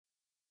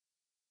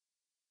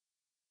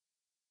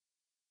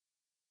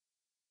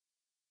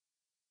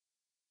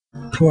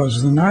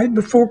'Twas the night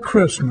before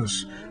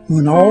Christmas,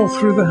 when all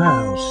through the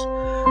house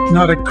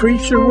not a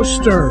creature was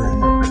stirring,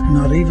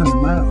 not even a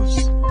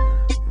mouse.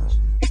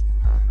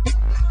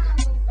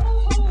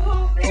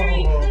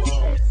 Merry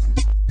Christmas.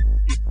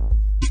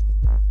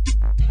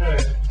 Hey.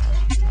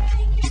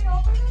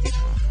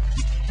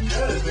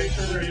 Yeah, just make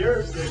sure they're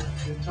yours. They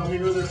tell me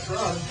who they're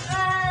from.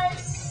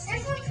 This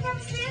one's from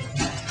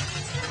Santa.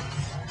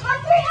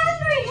 Look, we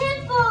have our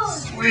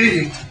headphones.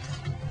 Sweet.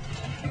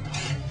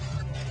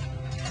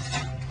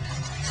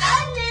 A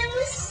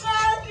new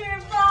soccer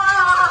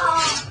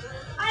ball.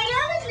 I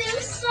got a new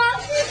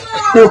soccer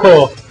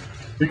ball. Cool.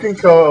 You can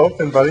go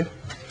open, buddy. No,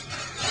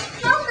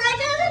 I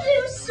got a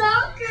new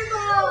soccer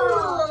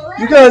ball.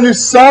 You got a new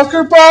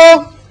soccer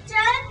ball?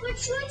 Dad,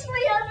 which one's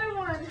my other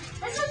one?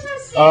 This one's from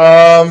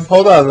Santa.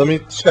 Hold on. Let me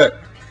check.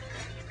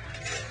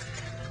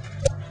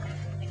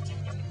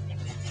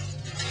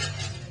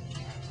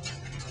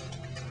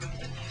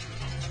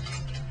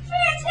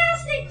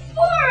 Fantastic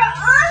Four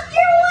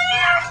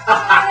underwear.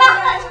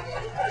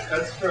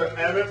 That's for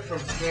Emmitt from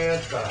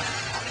Santa.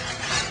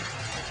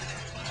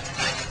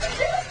 This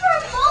is for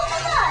both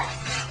of us.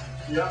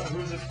 Yeah,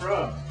 who's it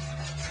from?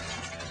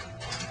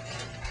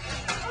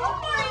 Oh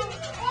my!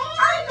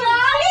 I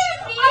got it!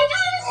 I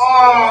got it! Oh!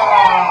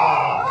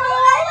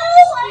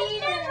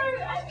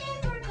 I've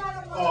never got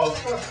a Oh,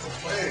 that's the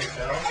play,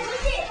 Cal.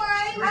 Look at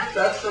mine.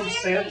 That's from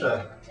Santa.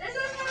 This is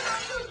from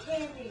Uncle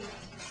Candy.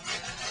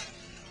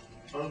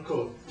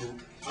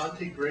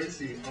 Auntie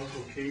Gracie,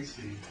 Uncle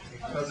Casey,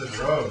 and Cousin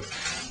Rose.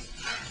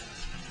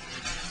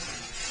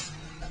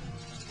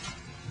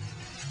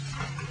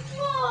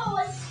 Whoa,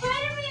 a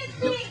Spider-Man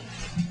thing.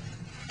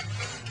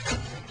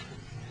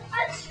 A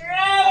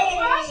tray.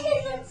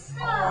 Brushes and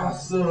stuff.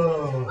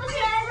 Awesome. Look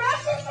at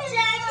brushes and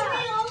Dad, can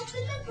we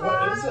open the box?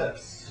 What is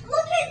this?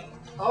 Look at.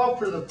 Oh,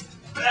 for the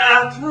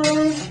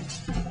bathroom.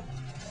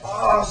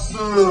 Awesome.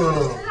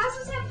 The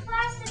houses have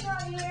plastic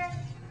on here.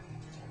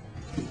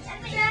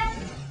 And Dad,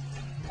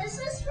 this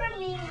is for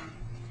me.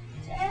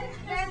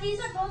 Dad, these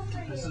are both for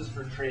you. This is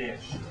for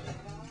trash.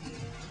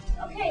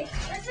 Okay,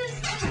 this is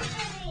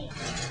for me.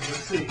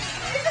 Let's see.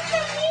 This is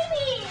for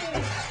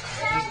Mimi.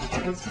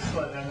 Dad, What's this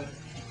one, Emmitt?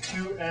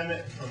 To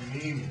Emmitt from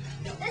Mimi.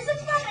 this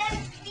is from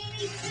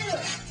Mimi too.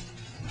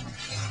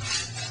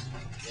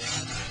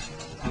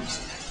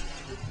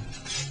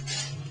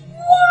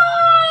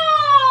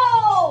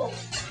 Whoa!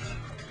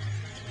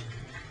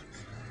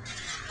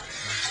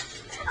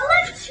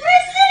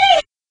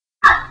 Electricity!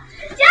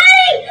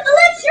 Daddy,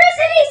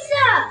 electricity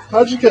stuff!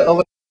 How'd you get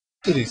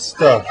electricity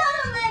stuff? I got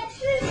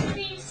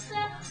electricity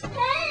stuff.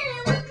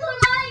 Hey, look what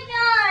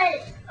I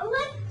got!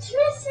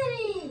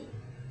 Electricity!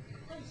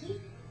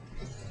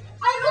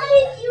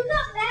 You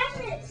got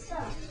magnet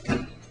stuff.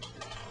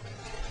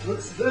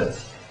 What's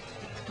this?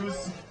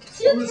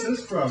 Who's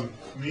this from?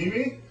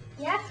 Mimi?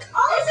 Yeah.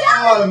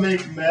 Oh, to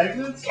make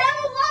magnets?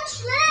 Kevin,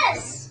 watch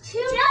this!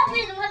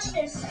 Kevin, watch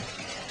this.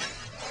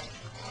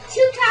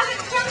 Two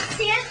cabinets from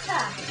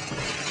Santa.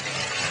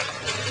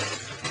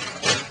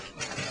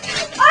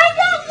 I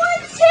got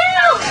one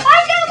too!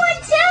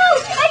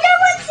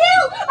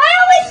 I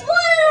always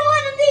wanted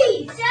one of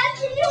these! Dad,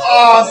 can you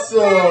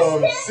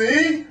Awesome!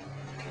 See?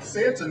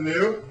 Santa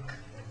knew.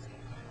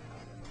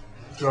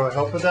 Do you want to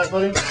help with that,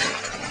 buddy? You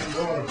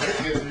don't want to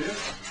break it, do you?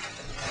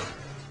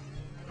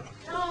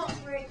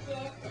 Don't break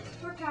it.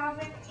 For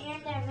Calvin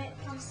and Emmitt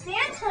from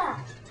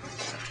Santa.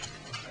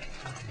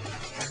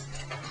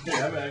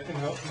 Yeah, man, I can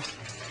help.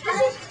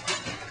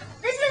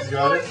 This is You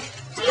got for it?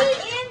 me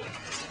and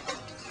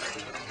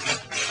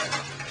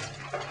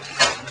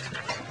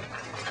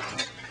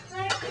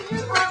Can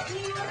you help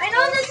me? I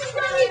know this is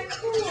gonna be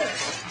cool.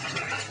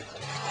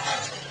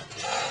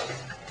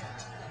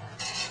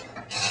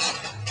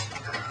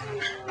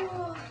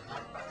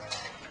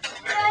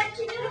 Dad,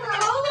 can you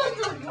help with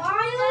the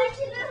wire?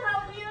 Can you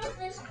help me with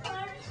this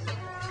part?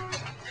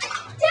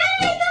 Dad,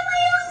 I got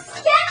my own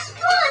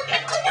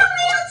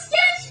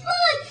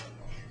sketchbook!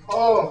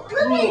 Oh, Look cool.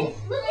 at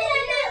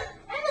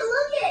Emma,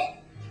 look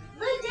at.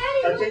 Look,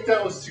 Daddy, I look. think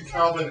that was to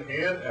Calvin and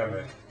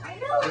Emmitt I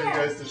know for you that.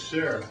 guys to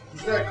share.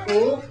 Isn't that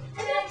cool? And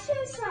I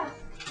should stuff.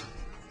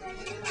 Can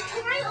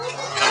I open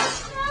this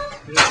now?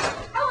 Yeah.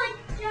 Oh,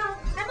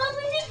 I'm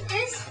opening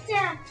this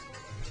now.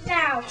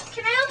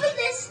 Can I open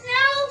this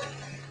now?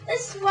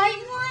 This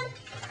white one?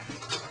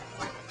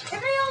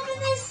 Can I open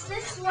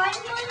this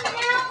white one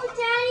now,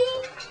 Daddy?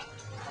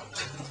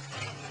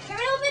 Can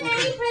I open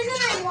any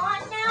present I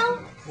want now?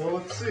 Well,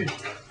 let's see.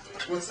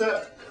 What's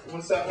that?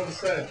 What's that one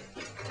say?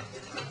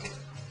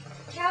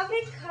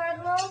 Calvin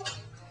Cardinal.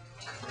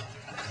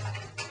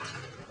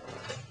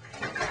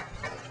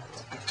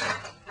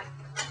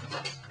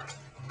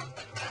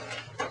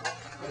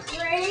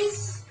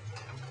 Grace.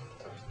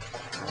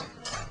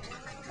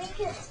 I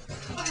think it's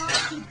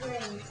Monty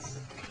Grace.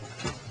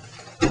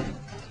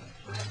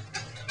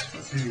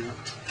 To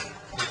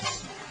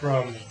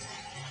from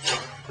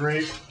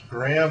great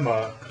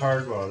grandma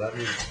Cardwell. That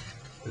means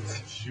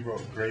she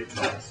wrote great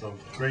mom, so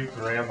great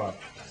grandma.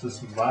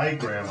 This is my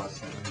grandma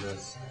sent me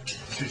this.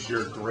 She's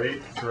your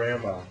great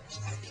grandma.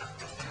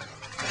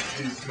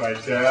 She's my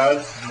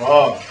dad's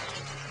mom.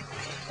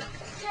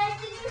 Dad,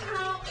 can you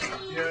help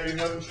me? Yeah, you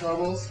having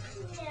troubles?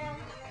 Yeah.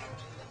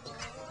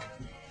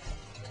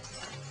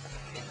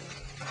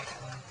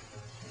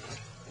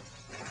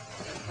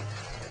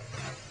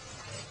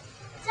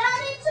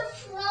 Dad, it's a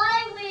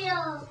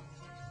flywheel.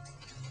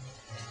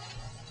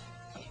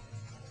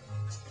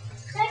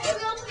 Dad, can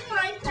you open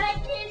my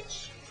package?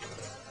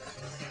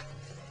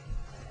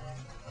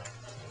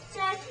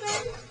 Dad,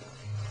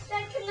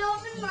 can you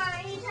open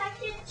my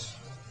package?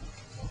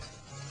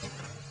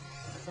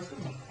 How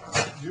come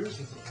yours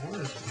is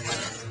orange?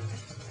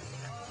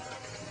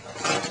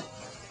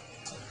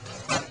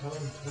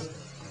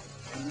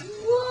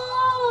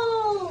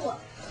 Whoa!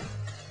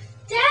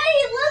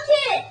 Daddy, look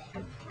it!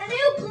 A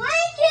new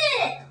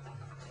blanket!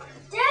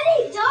 Daddy,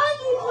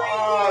 doggy blanket!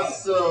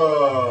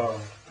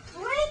 Awesome!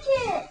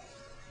 Blanket!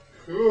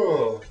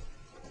 Cool.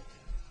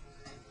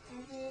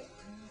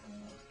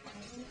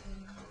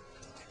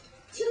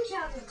 Two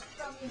cabinets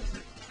from me.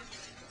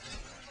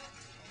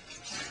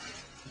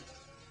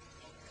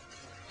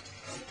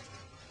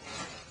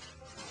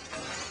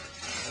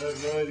 I have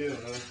no idea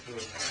how it's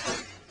good.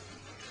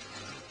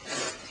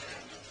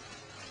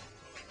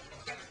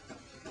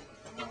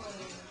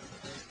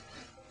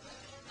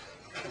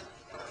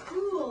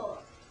 Cool.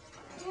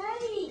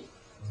 Daddy,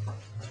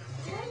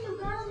 you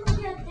gotta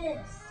look at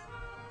this.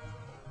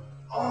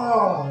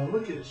 Oh,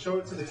 look at it. Show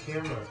it to the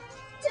camera.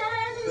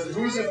 Dad,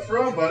 Who's it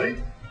from, buddy?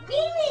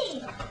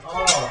 Mimi!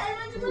 Oh, Dad, I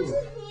want to put cool.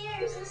 it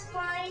here. Is this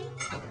fine?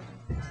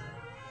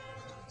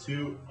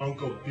 To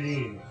Uncle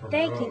Bean from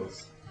Thank you.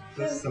 Rose.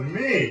 This is to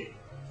me.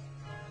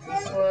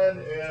 This one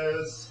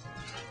is.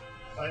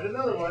 Find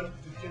another one.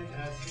 You can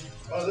ask me.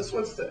 Oh, this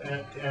one's to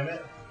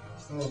Emmitt.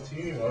 It's a little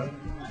teeny one.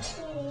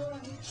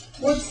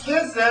 What's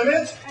this,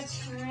 Emmitt? A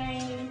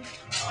train.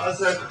 Oh, is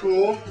that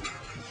cool?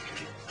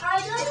 I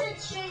got the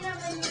train of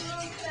a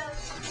new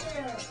house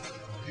too.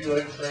 Do you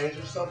like trains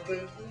or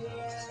something?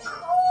 Yeah.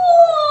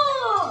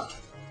 Cool!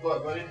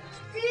 What, buddy?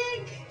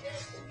 Big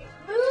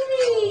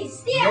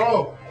movies. Yeah.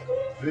 No.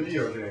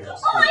 Video games.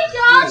 Oh my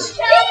gosh,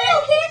 Video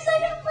games are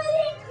gonna play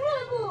The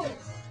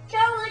Incredibles.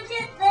 Come look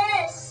at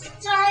this.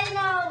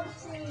 Dino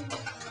thing.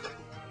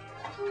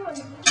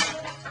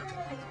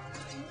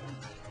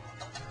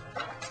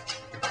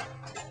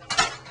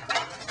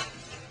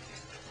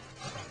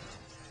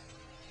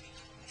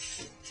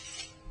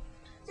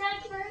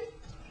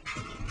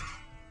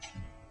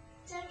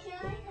 Dad, can I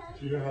have?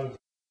 Do you know how to